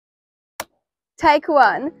Take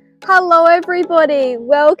one. Hello everybody,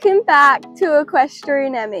 welcome back to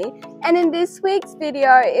Equestrianemmy, and in this week's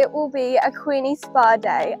video it will be a Queenie spa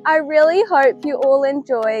day. I really hope you all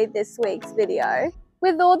enjoy this week's video.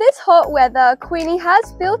 With all this hot weather, Queenie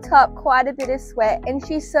has built up quite a bit of sweat and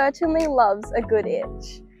she certainly loves a good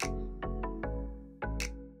itch.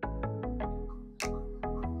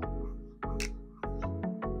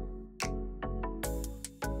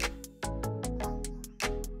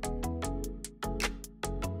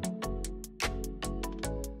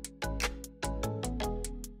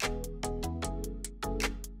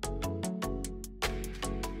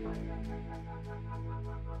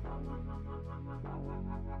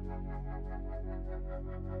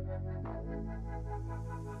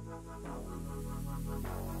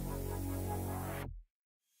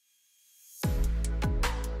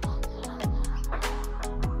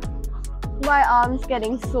 My arm's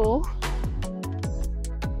getting sore.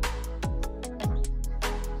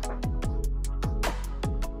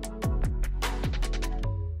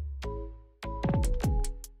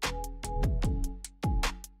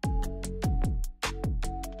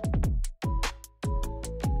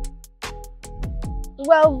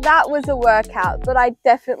 Well, that was a workout, but I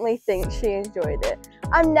definitely think she enjoyed it.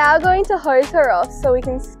 I'm now going to hose her off so we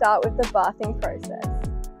can start with the bathing process.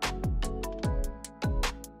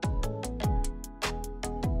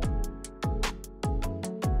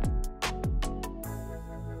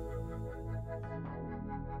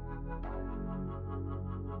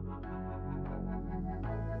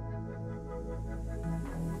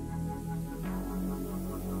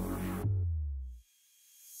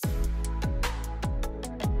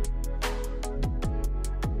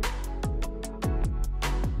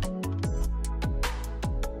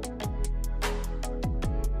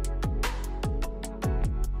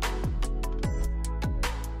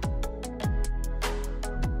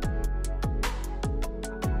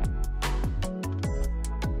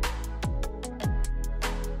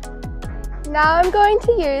 Now I'm going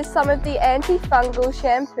to use some of the antifungal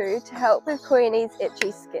shampoo to help with Queenie's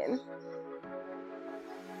itchy skin.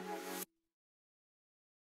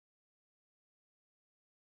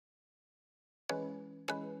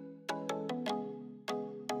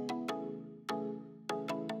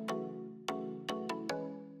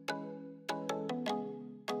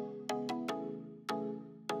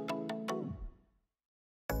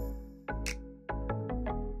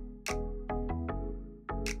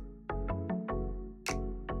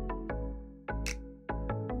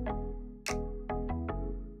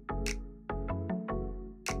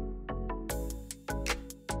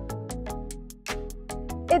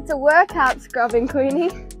 It's a workout scrubbing, Queenie.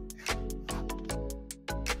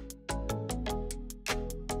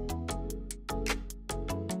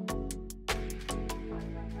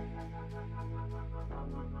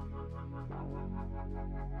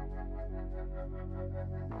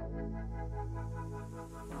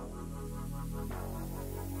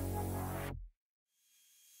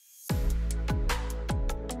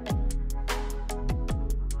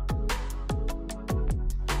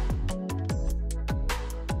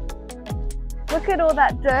 Look at all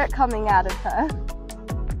that dirt coming out of her.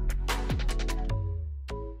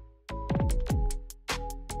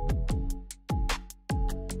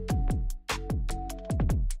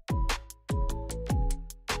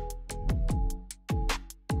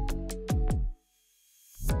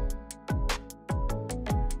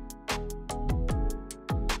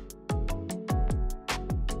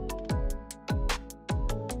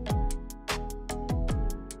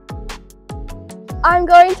 I'm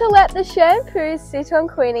going to let the shampoo sit on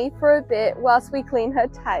Queenie for a bit whilst we clean her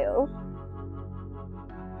tail.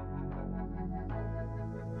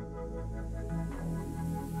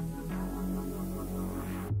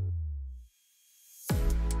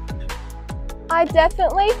 I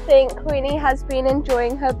definitely think Queenie has been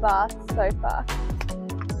enjoying her bath so far.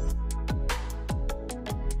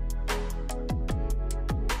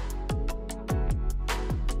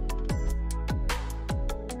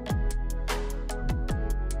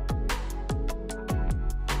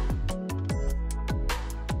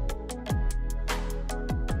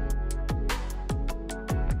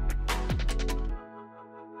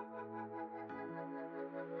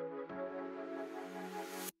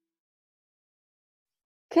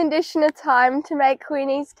 Conditioner time to make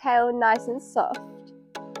Queenie's tail nice and soft.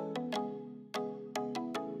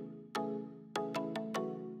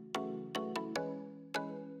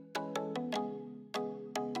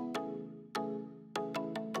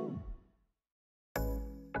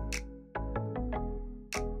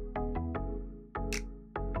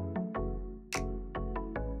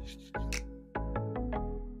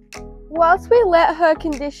 whilst we let her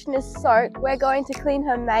conditioner soak, we're going to clean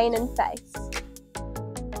her mane and face.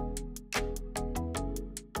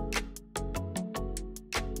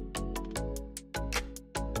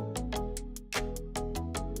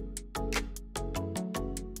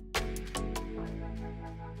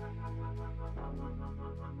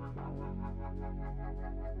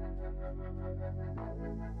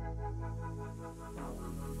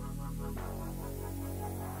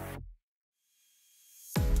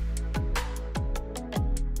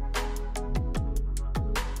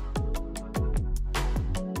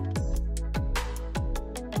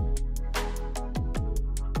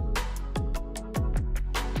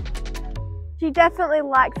 She definitely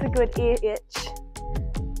likes a good ear itch.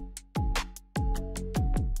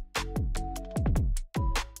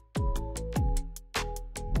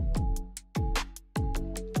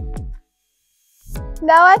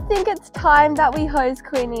 Now I think it's time that we hose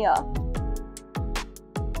Queenie off.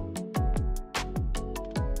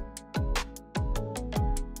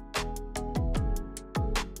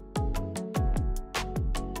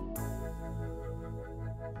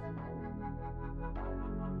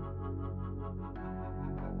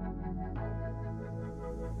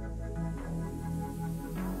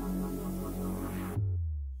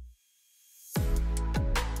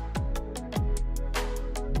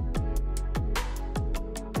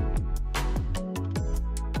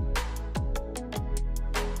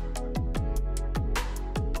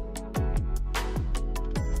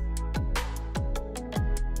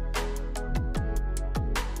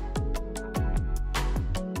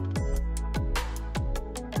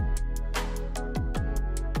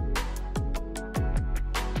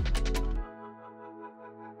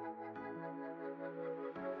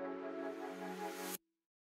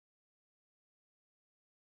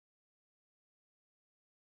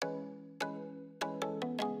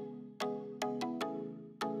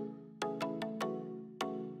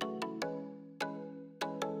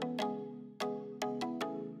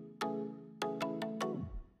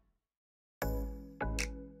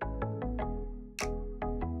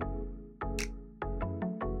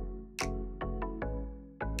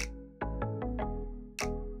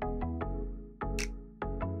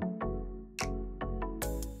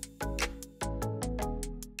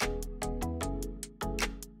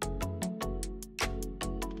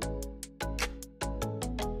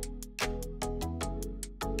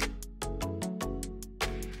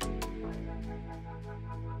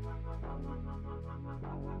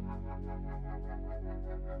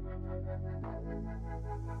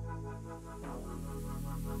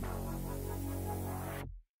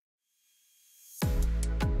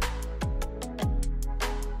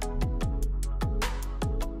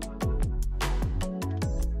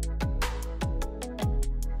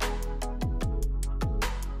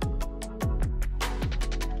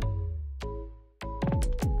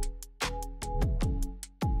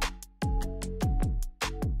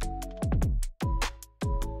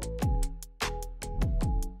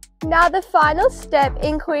 Now the final step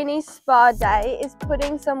in Queenie's spa day is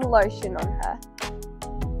putting some lotion on her.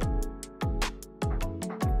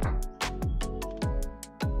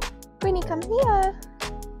 Queenie, come here.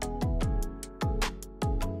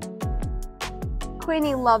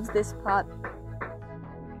 Queenie loves this part.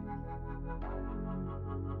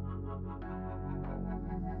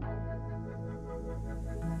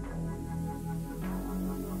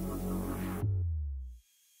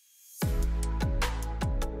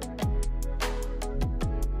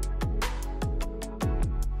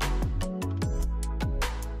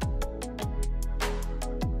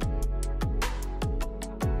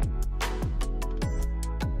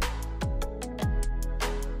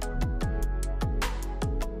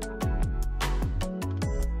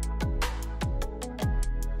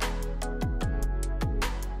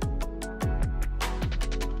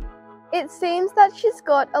 It seems that she's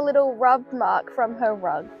got a little rub mark from her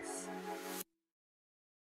rugs.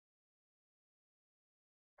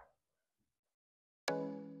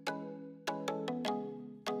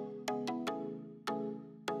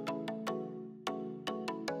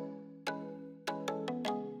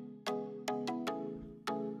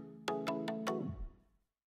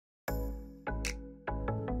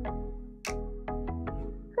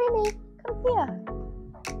 Queenie, come here.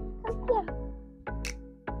 Come here.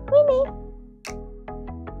 Queenie.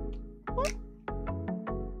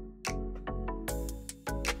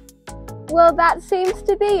 Well, that seems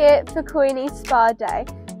to be it for Queenie's spa day.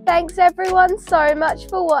 Thanks everyone so much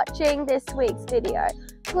for watching this week's video.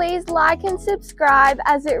 Please like and subscribe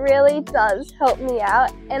as it really does help me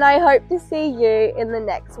out, and I hope to see you in the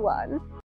next one.